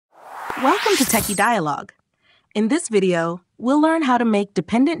Welcome to Techie Dialogue. In this video, we'll learn how to make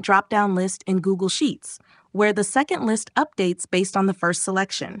dependent drop-down list in Google Sheets, where the second list updates based on the first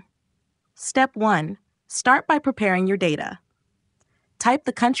selection. Step 1. Start by preparing your data. Type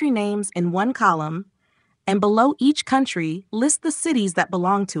the country names in one column, and below each country, list the cities that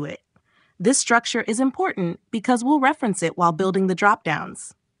belong to it. This structure is important because we'll reference it while building the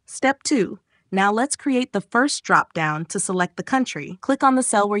drop-downs. Step 2. Now let's create the first drop-down to select the country. Click on the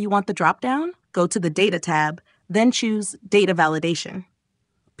cell where you want the drop-down, go to the Data tab, then choose Data Validation.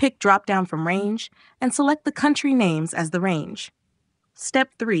 Pick Drop-down from Range and select the country names as the range. Step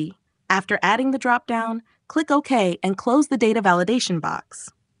 3. After adding the drop-down, click OK and close the Data Validation box.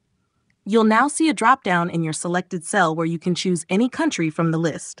 You'll now see a drop-down in your selected cell where you can choose any country from the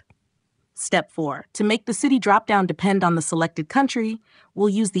list. Step 4. To make the city drop-down depend on the selected country, we'll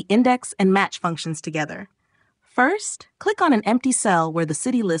use the index and match functions together. First, click on an empty cell where the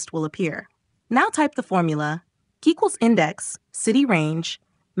city list will appear. Now type the formula equals index, city range,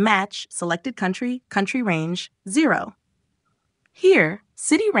 match, selected country, country range, 0. Here,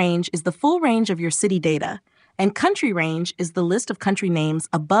 city range is the full range of your city data, and country range is the list of country names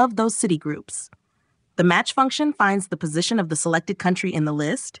above those city groups. The match function finds the position of the selected country in the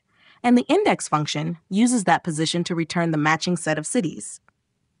list, and the index function uses that position to return the matching set of cities.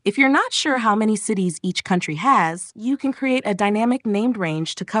 If you're not sure how many cities each country has, you can create a dynamic named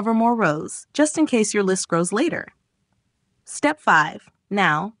range to cover more rows, just in case your list grows later. Step 5.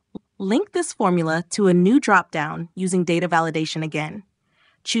 Now, link this formula to a new dropdown using data validation again.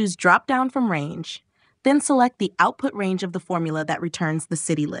 Choose Dropdown from Range, then select the output range of the formula that returns the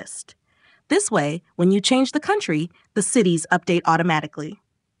city list. This way, when you change the country, the cities update automatically.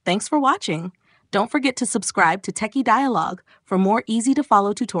 Thanks for watching. Don't forget to subscribe to Techie Dialogue for more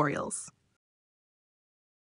easy-to-follow tutorials.